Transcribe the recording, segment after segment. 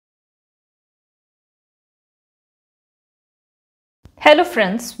Hello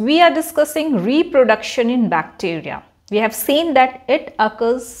friends, we are discussing reproduction in bacteria. We have seen that it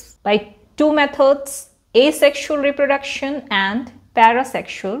occurs by two methods, asexual reproduction and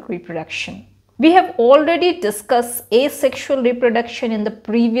parasexual reproduction. We have already discussed asexual reproduction in the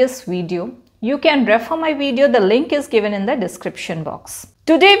previous video. You can refer my video, the link is given in the description box.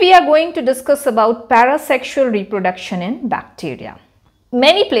 Today we are going to discuss about parasexual reproduction in bacteria.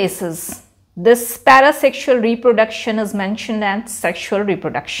 Many places this parasexual reproduction is mentioned as sexual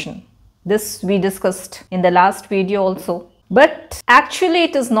reproduction. This we discussed in the last video also. But actually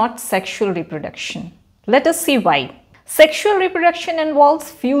it is not sexual reproduction. Let us see why. Sexual reproduction involves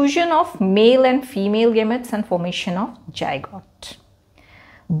fusion of male and female gametes and formation of zygote.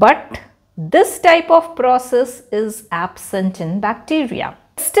 But this type of process is absent in bacteria.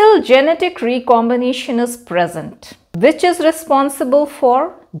 Still, genetic recombination is present, which is responsible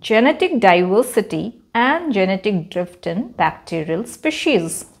for genetic diversity and genetic drift in bacterial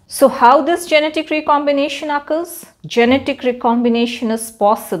species. So how this genetic recombination occurs? Genetic recombination is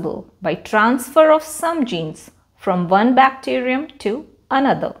possible by transfer of some genes from one bacterium to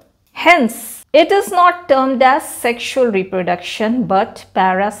another. Hence, it is not termed as sexual reproduction but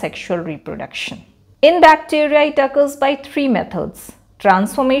parasexual reproduction. In bacteria, it occurs by three methods: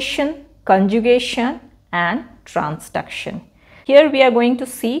 transformation, conjugation and transduction. Here we are going to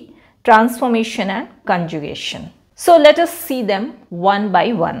see transformation and conjugation. So let us see them one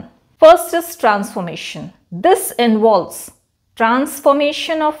by one. First is transformation. This involves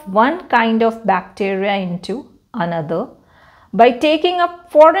transformation of one kind of bacteria into another by taking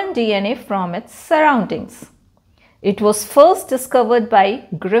up foreign DNA from its surroundings. It was first discovered by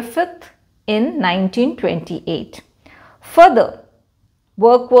Griffith in 1928. Further,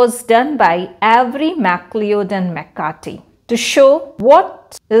 work was done by Avery, MacLeod and McCarthy to show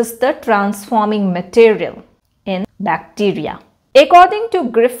what is the transforming material in bacteria. According to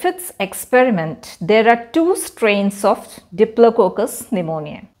Griffith's experiment, there are two strains of Diplococcus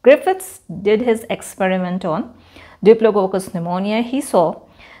pneumoniae. Griffiths did his experiment on Diplococcus pneumoniae. He saw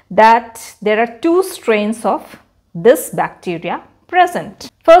that there are two strains of this bacteria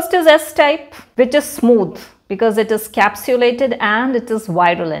present. First is S type, which is smooth because it is capsulated and it is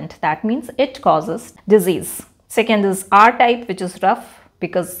virulent. That means it causes disease. Second is R type, which is rough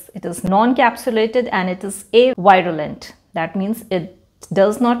because it is non-capsulated and it is avirulent. That means it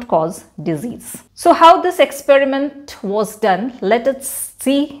does not cause disease. So how this experiment was done, let us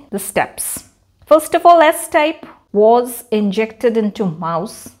see the steps. First of all, S type was injected into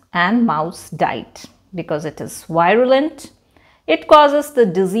mouse and mouse died because it is virulent. It causes the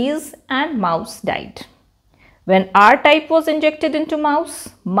disease and mouse died. When R type was injected into mouse,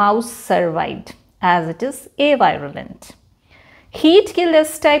 mouse survived as it is avirulent. Heat killed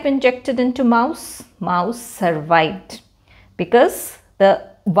S type injected into mouse, mouse survived because the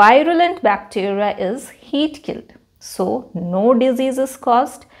virulent bacteria is heat killed. So no disease is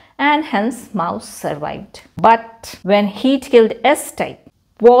caused and hence mouse survived. But when heat killed S type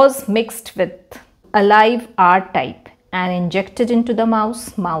was mixed with alive R type and injected into the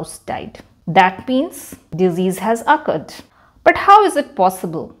mouse, mouse died. That means disease has occurred. But how is it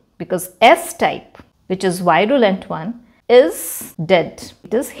possible? Because S type, which is virulent one, is dead.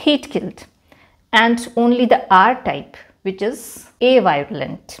 It is heat killed. And only the R type, which is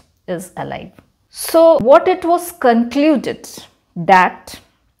avirulent, is alive. So what it was concluded that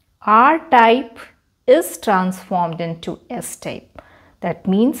R type is transformed into S type. That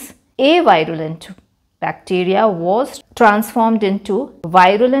means avirulent bacteria was transformed into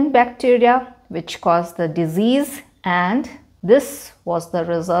virulent bacteria which caused the disease, and this was the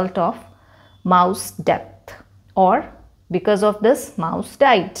result of mouse death, or because of this mouse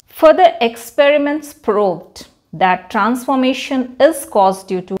died. Further experiments proved that transformation is caused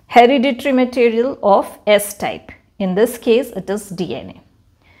due to hereditary material of S type. In this case it is DNA.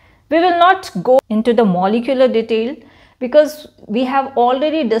 We will not go into the molecular detail because we have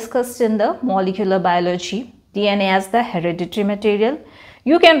already discussed in the molecular biology DNA as the hereditary material.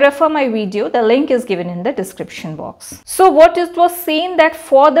 You can refer my video, the link is given in the description box. So what it was seen that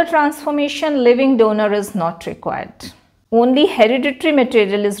for the transformation, living donor is not required. Only hereditary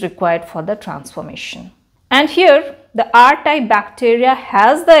material is required for the transformation. And here the R-type bacteria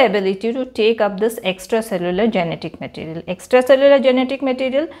has the ability to take up this extracellular genetic material. Extracellular genetic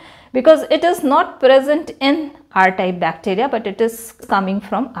material because it is not present in R-type bacteria but it is coming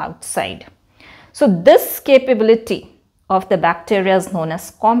from outside. So this capability of the bacteria is known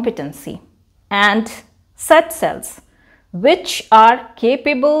as competency, and such cells which are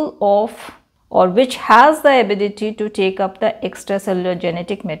capable of or which has the ability to take up the extracellular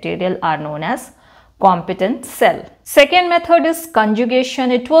genetic material are known as competent cell. Second method is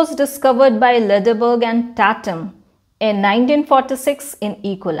conjugation. It was discovered by Lederberg and Tatum in 1946 in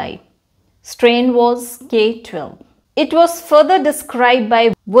E. coli. Strain was K12. It was further described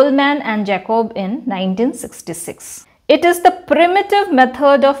by Woolman and Jacob in 1966. It is the primitive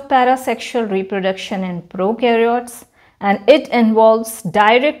method of parasexual reproduction in prokaryotes, and it involves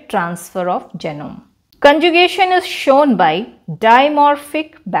direct transfer of genome. Conjugation is shown by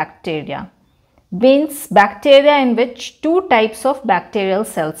dimorphic bacteria, means bacteria in which two types of bacterial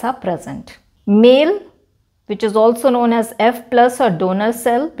cells are present. Male, which is also known as F plus or donor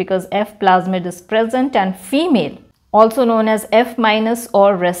cell because F plasmid is present, and female, also known as F minus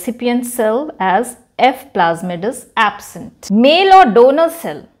or recipient cell as F plasmid is absent. Male or donor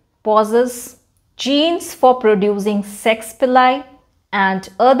cell possesses genes for producing sex pili and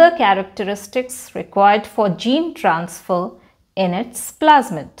other characteristics required for gene transfer in its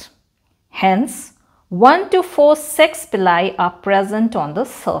plasmid. Hence, 1 to 4 sex pili are present on the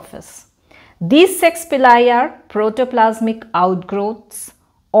surface. These sex pili are protoplasmic outgrowths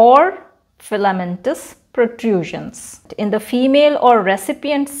or filamentous protrusions. In the female or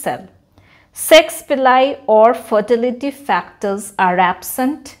recipient cell, sex pili or fertility factors are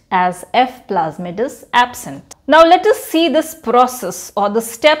absent as F plasmid is absent. Now let us see this process or the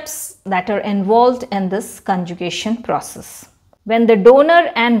steps that are involved in this conjugation process. When the donor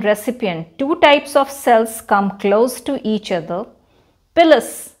and recipient, two types of cells, come close to each other,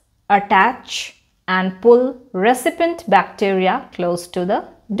 pilus attach and pull recipient bacteria close to the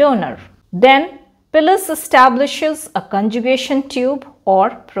donor. Then pilus establishes a conjugation tube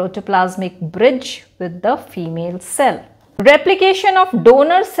or protoplasmic bridge with the female cell. Replication of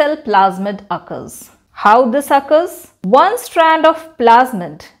donor cell plasmid occurs. How this occurs? One strand of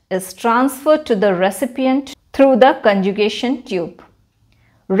plasmid is transferred to the recipient through the conjugation tube.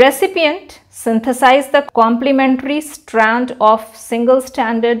 Recipient synthesizes the complementary strand of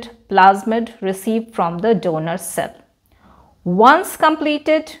single-stranded plasmid received from the donor cell. Once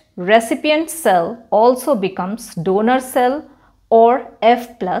completed, recipient cell also becomes donor cell or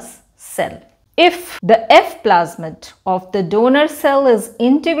F plus cell. If the F plasmid of the donor cell is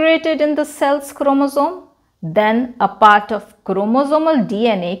integrated in the cell's chromosome, then a part of chromosomal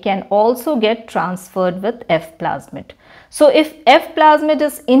DNA can also get transferred with F plasmid. So if F plasmid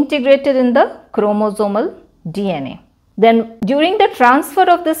is integrated in the chromosomal DNA, then during the transfer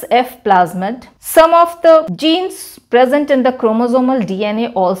of this F plasmid, some of the genes present in the chromosomal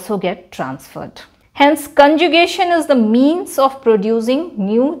DNA also get transferred. Hence, conjugation is the means of producing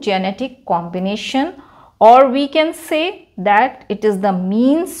new genetic combination, or we can say that it is the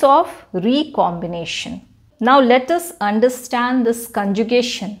means of recombination. Now let us understand this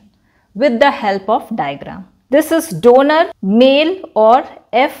conjugation with the help of diagram. This is donor male or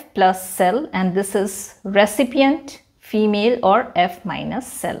F plus cell, and this is recipient female or F minus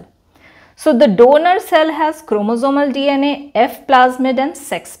cell. So the donor cell has chromosomal DNA, F plasmid and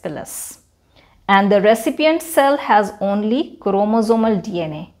sex pilus, and the recipient cell has only chromosomal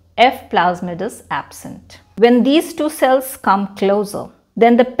DNA, F plasmid is absent. When these two cells come closer,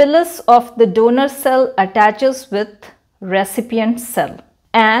 then the pilus of the donor cell attaches with recipient cell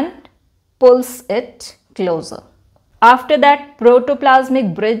and pulls it closer. After that,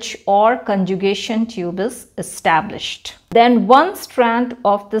 protoplasmic bridge or conjugation tube is established. Then one strand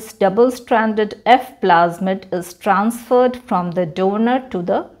of this double-stranded F plasmid is transferred from the donor to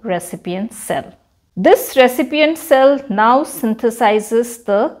the recipient cell. This recipient cell now synthesizes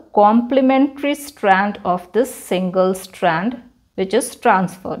the complementary strand of this single strand which is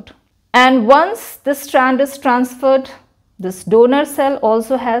transferred. And once this strand is transferred, this donor cell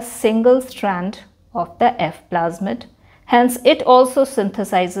also has single strand of the F plasmid. Hence, it also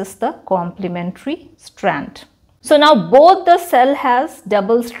synthesizes the complementary strand. So now both the cell has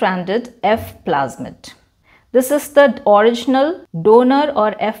double-stranded F plasmid. This is the original donor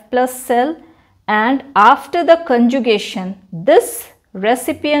or F plus cell, and after the conjugation, this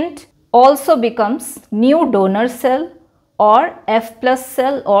recipient also becomes new donor cell or F plus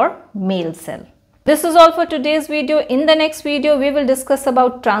cell or male cell. This is all for today's video. In the next video, we will discuss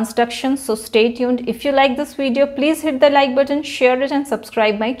about transduction. So stay tuned. If you like this video, please hit the like button, share it and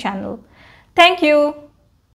subscribe my channel. Thank you.